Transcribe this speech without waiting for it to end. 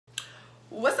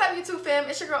What's up, YouTube fam?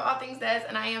 It's your girl All Things Des,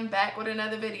 and I am back with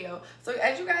another video. So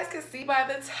as you guys can see by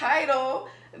the title,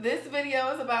 this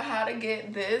video is about how to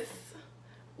get this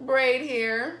braid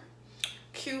here.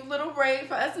 Cute little braid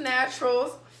for us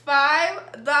naturals.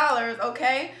 $5,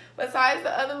 okay? Besides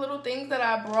the other little things that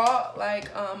I brought,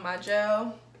 like my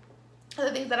gel,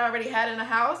 other things that I already had in the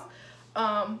house,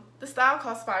 the style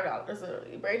costs $5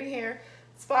 literally. Braided hair,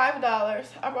 it's $5.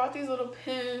 I brought these little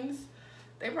pins.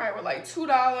 They probably were like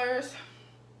 $2.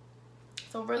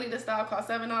 So really the style costs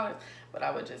 $7, but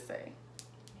I would just say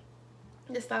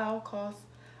the style costs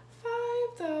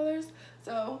 $5.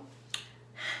 So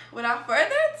without further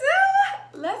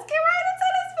ado, let's get right into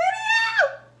this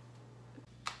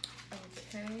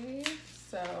video. Okay,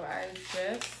 so I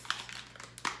just,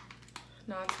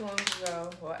 not too long ago,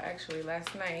 well actually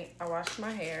last night, I washed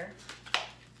my hair,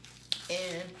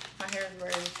 and my hair is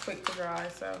very quick to dry,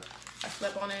 so I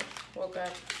slept on it, woke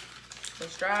up, it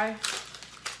was dry,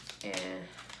 and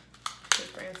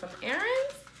just ran some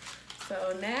errands.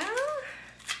 So now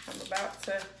I'm about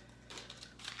to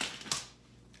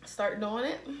start doing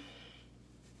it.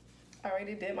 I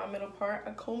already did my middle part.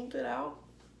 I combed it out.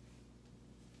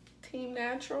 Team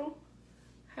Natural.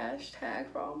 Hashtag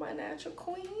for all my natural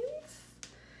queens.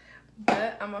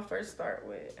 But I'm gonna first start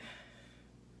with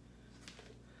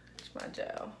my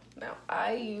gel. Now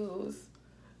I use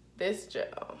this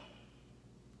gel.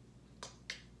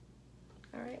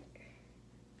 Alright.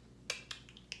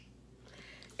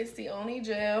 It's the only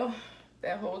gel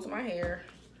that holds my hair,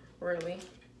 really.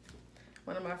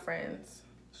 One of my friends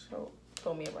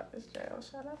told me about this gel.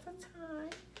 Shout out to Ty.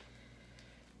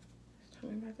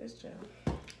 Told me about this gel.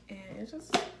 And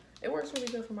it works really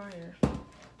good for my hair.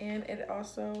 And it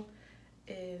also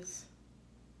is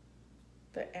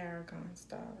the argan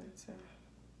styling. So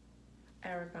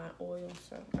argan oil.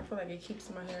 So I feel like it keeps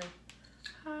my hair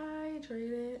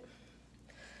hydrated.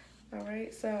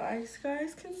 Alright, so as you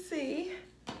guys can see,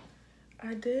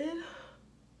 I did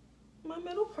my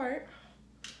middle part.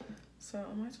 So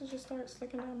I might as well just start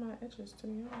slicking down my edges, to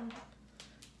be honest.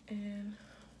 And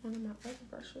one of my other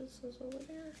brushes is over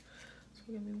there.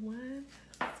 So give me 1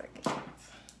 second.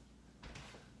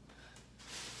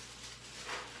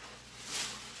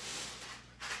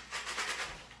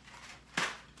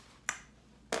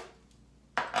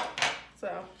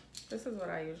 So this is what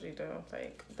I usually do,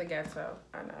 like the ghetto.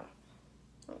 I know,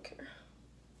 I don't care.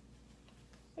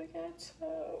 The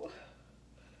ghetto.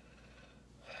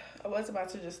 I was about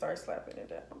to just start slapping it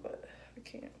down, but I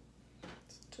can't.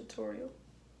 It's a tutorial.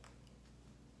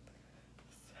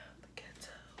 The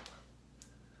ghetto.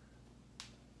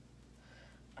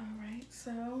 Alright,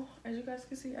 so as you guys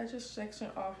can see, I just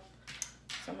sectioned off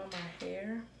some of my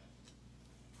hair.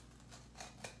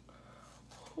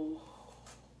 Ooh.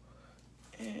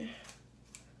 And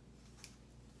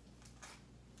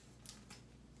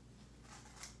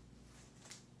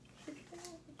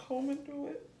combing through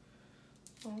it.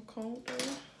 I'll comb through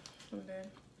it. And then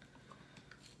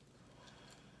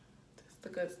that's the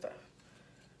good stuff.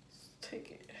 Just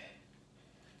take it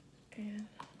and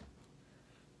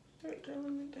start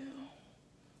drilling it down.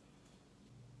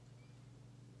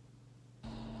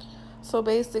 So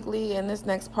basically in this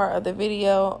next part of the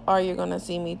video, all you're gonna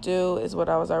see me do is what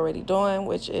I was already doing,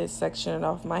 which is sectioning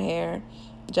off my hair,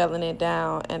 gelling it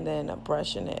down, and then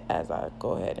brushing it as I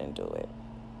go ahead and do it.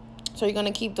 So you're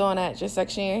gonna keep doing that. Just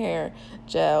section your hair,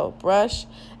 gel, brush.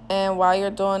 And while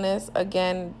you're doing this,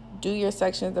 again, do your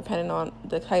sections depending on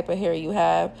the type of hair you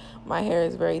have. My hair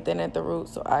is very thin at the root,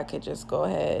 so I could just go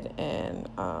ahead and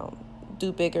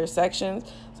do bigger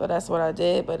sections. So that's what I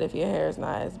did. But if your hair is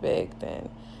not as big, then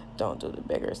don't do the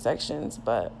bigger sections.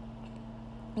 But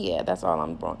yeah, that's all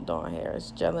I'm doing here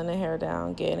is gelling the hair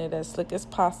down, getting it as slick as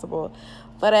possible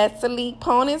for that sleek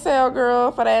ponytail,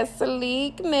 girl, for that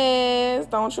sleekness.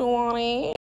 Don't you want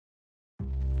it?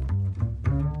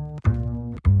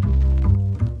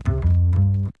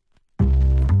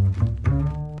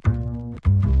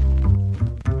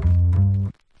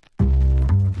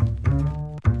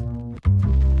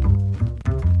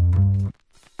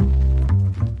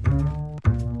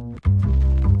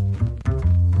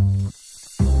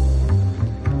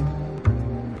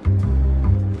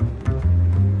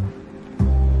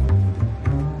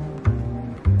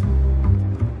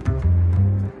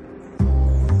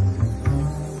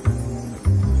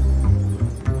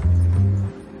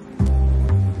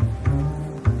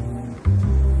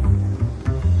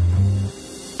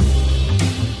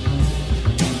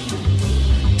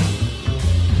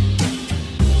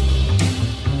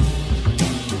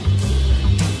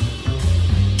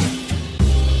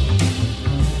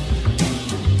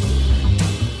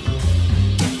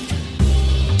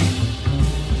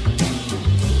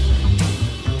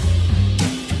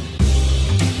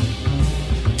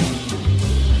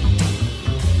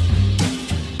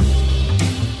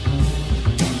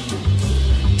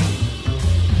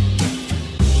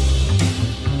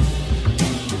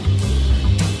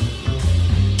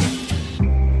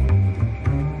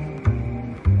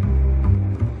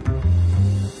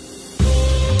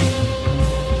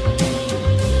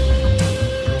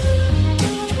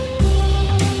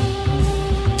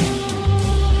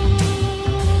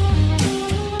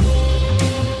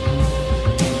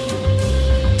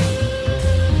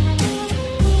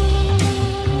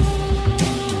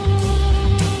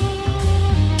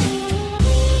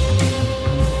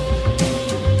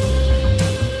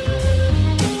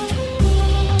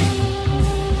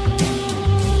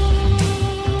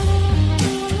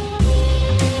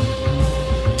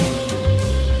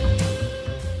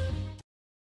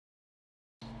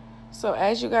 So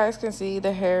as you guys can see, the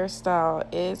hairstyle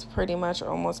is pretty much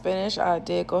almost finished. I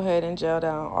did go ahead and gel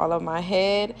down all of my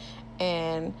head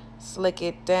and slick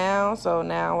it down. So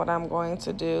now what I'm going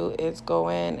to do is go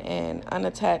in and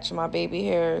unattach my baby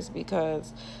hairs,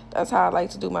 because that's how I like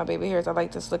to do my baby hairs. I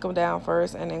like to slick them down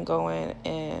first and then go in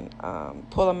and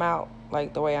pull them out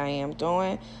like the way I am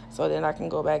doing, so then I can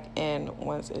go back in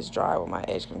once it's dry with my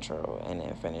edge control and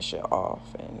then finish it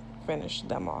off and finish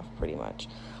them off pretty much.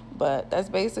 But that's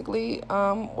basically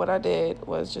what I did,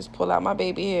 was just pull out my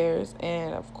baby hairs.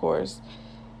 And of course,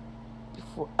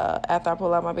 after I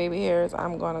pull out my baby hairs,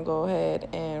 I'm going to go ahead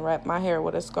and wrap my hair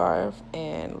with a scarf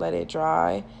and let it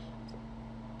dry.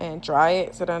 And dry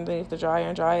it, sit underneath the dryer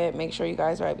and dry it. Make sure you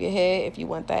guys wrap your head if you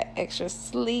want that extra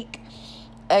sleek,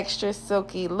 extra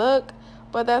silky look.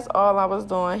 But that's all I was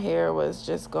doing here, was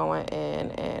just going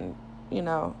in and, you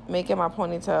know, making my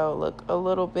ponytail look a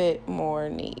little bit more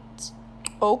neat.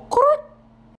 Okay.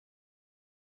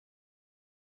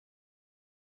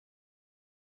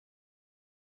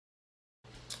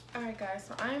 Alright guys,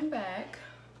 so I'm back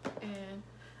and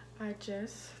I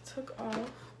just took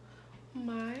off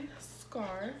my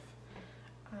scarf.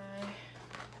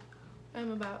 I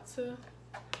am about to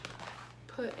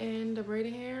put in the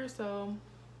braided hair. So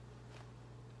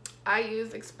I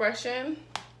use Expression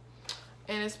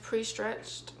and it's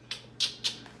pre-stretched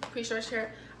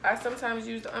hair. I sometimes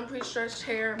use the unpre-stretched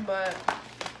hair, but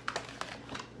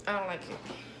I don't like it.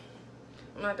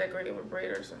 I'm not that great of a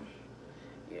braider, so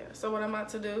yeah. So what I'm about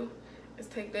to do is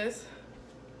take this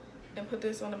and put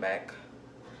this on the back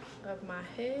of my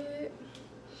head.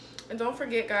 And don't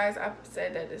forget, guys, I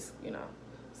said that this, you know,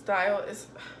 style is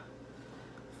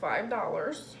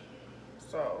 $5.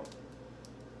 So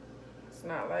it's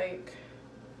not like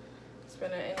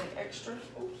spending any extra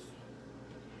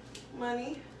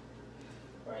money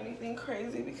or anything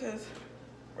crazy, because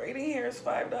braiding hair is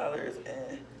 $5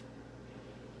 and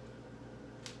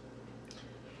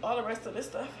all the rest of this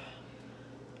stuff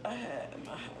I had in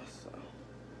my house, so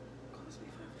it cost me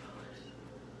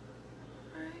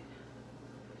 $5. Alright,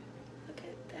 look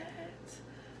at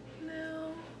that.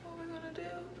 Now what we're gonna do,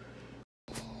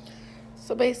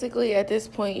 so basically at this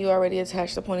point you already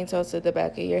attached the ponytail to the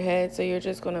back of your head, so you're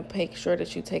just going to make sure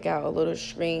that you take out a little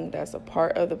string that's a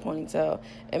part of the ponytail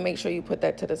and make sure you put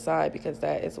that to the side, because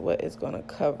that is what is going to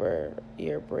cover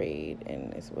your braid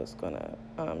and it's what's going to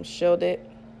shield it.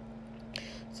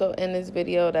 So in this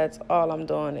video, that's all I'm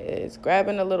doing, is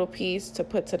grabbing a little piece to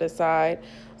put to the side,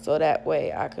 so that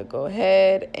way I could go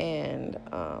ahead and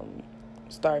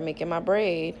start making my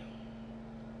braid.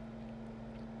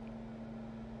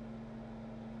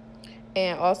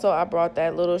 And also I brought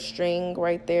that little string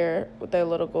right there with that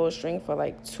little gold string for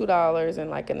like $2 and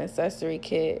like an accessory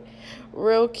kit.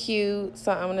 Real cute,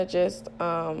 something to just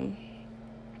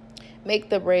make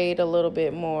the braid a little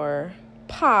bit more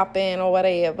popping or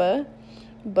whatever.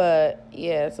 But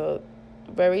yeah, so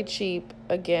very cheap.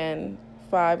 Again,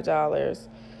 $5.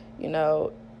 You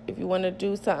know, if you want to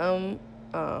do something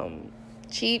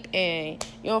cheap and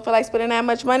you don't feel like spending that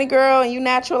much money, girl, and you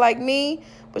natural like me,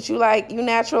 but you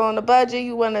natural on the budget,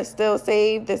 you want to still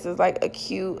save, this is like a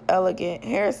cute, elegant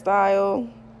hairstyle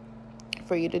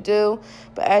for you to do.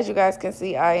 But as you guys can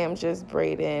see, I am just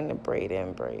braiding, and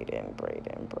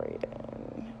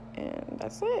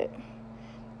that's it.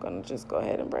 I'm gonna just go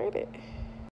ahead and braid it.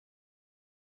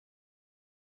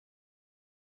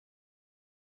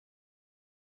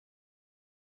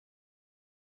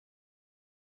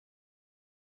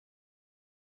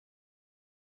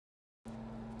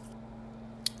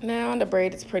 Now the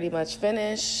braid is pretty much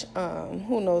finished.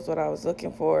 Who knows what I was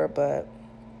looking for, but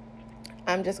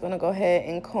I'm just gonna go ahead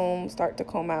and start to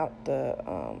comb out the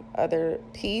other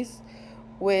piece,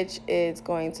 which is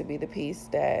going to be the piece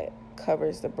that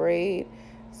covers the braid.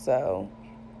 So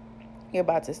you're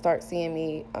about to start seeing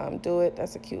me do it.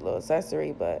 That's a cute little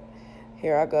accessory, but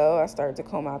here I go. I started to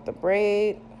comb out the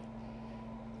braid.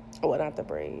 Well, not the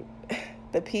braid.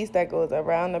 The piece that goes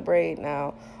around the braid.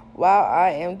 Now, while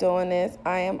I am doing this,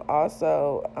 I am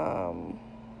also,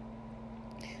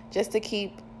 just to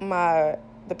keep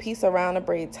the piece around the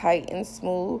braid tight and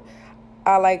smooth,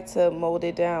 I like to mold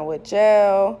it down with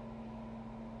gel.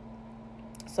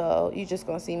 So you're just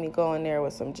going to see me go in there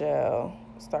with some gel,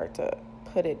 start to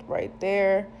put it right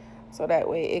there, so that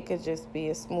way it could just be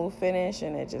a smooth finish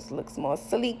and it just looks more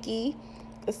sleeky.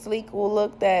 The sleek will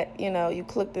look that, you know, you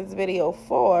clicked this video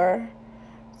for.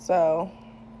 So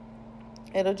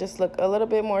it'll just look a little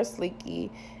bit more sleeky.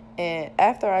 And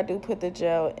after I do put the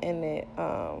gel in it,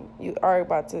 you are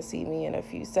about to see me in a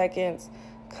few seconds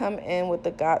come in with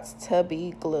the Gots to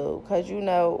Be glue, because you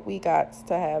know we got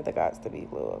to have the Gots to Be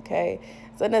glue, okay?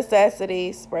 It's a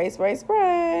necessity. Spray, spray,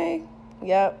 spray.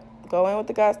 Yep, go in with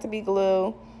the Gots to Be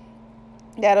glue.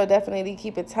 That'll definitely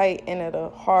keep it tight, and it'll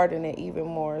harden it even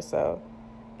more, so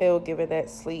it'll give it that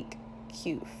sleek,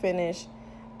 cute finish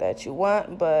that you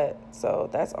want. But so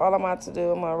that's all I'm about to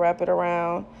do. I'm gonna wrap it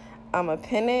around, I'm gonna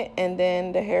pin it, and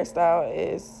then the hairstyle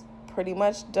is pretty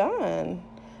much done.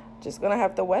 Just gonna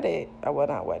have to wet it. I will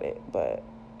not wet it, but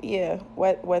yeah,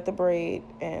 wet the braid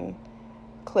and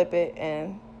clip it,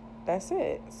 and that's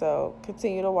it. So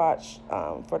continue to watch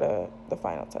for the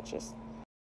final touches.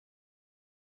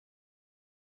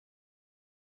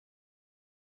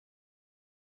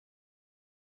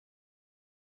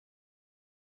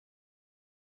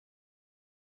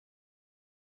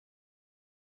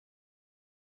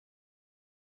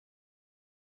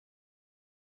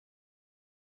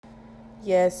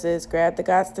 Yes, sis, grab the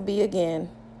Gots to Be again.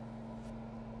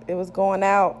 It was going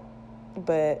out,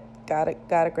 but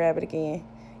gotta grab it again.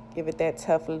 Give it that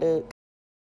tough look.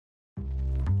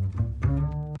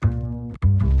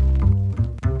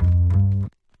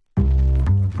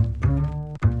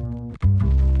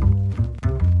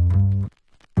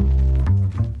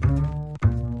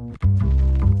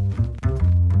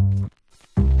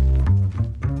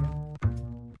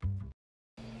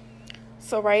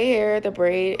 So right here, the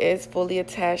braid is fully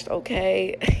attached,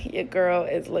 okay? Your girl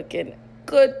is looking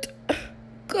good.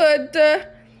 Good. The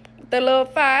little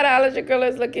 $5, your girl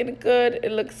is looking good.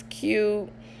 It looks cute.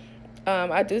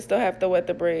 I do still have to wet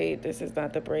the braid. This is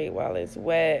not the braid while it's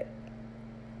wet.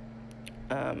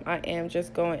 I am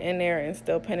just going in there and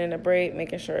still pinning the braid,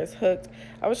 making sure it's hooked.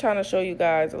 I was trying to show you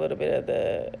guys a little bit of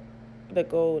the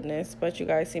goldness, but you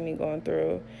guys see me going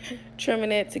through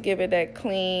trimming it to give it that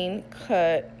clean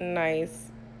cut, nice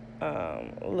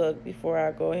look before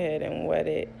I go ahead and wet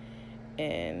it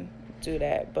and do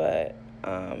that. But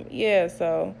yeah,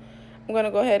 so I'm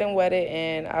gonna go ahead and wet it,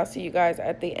 and I'll see you guys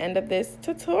at the end of this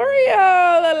tutorial,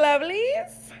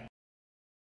 lovelies.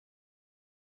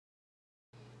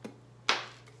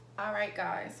 All right,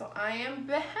 guys, so I am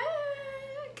back,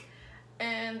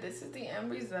 and this is the end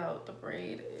result. The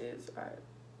braid is,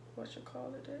 what you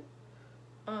call it?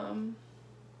 I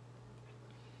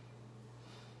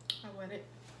wet it,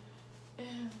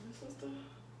 and this is the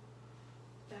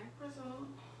back result.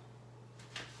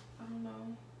 I don't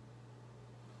know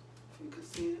if you can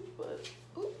see it, but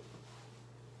ooh,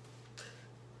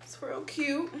 it's real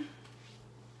cute,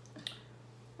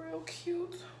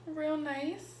 real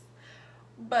nice.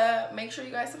 But make sure you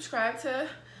guys subscribe to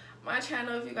my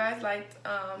channel if you guys liked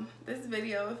this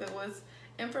video, if it was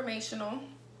informational,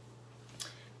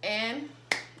 and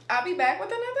I'll be back with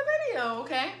another video.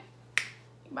 Okay,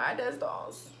 bye, Des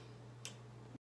Dolls.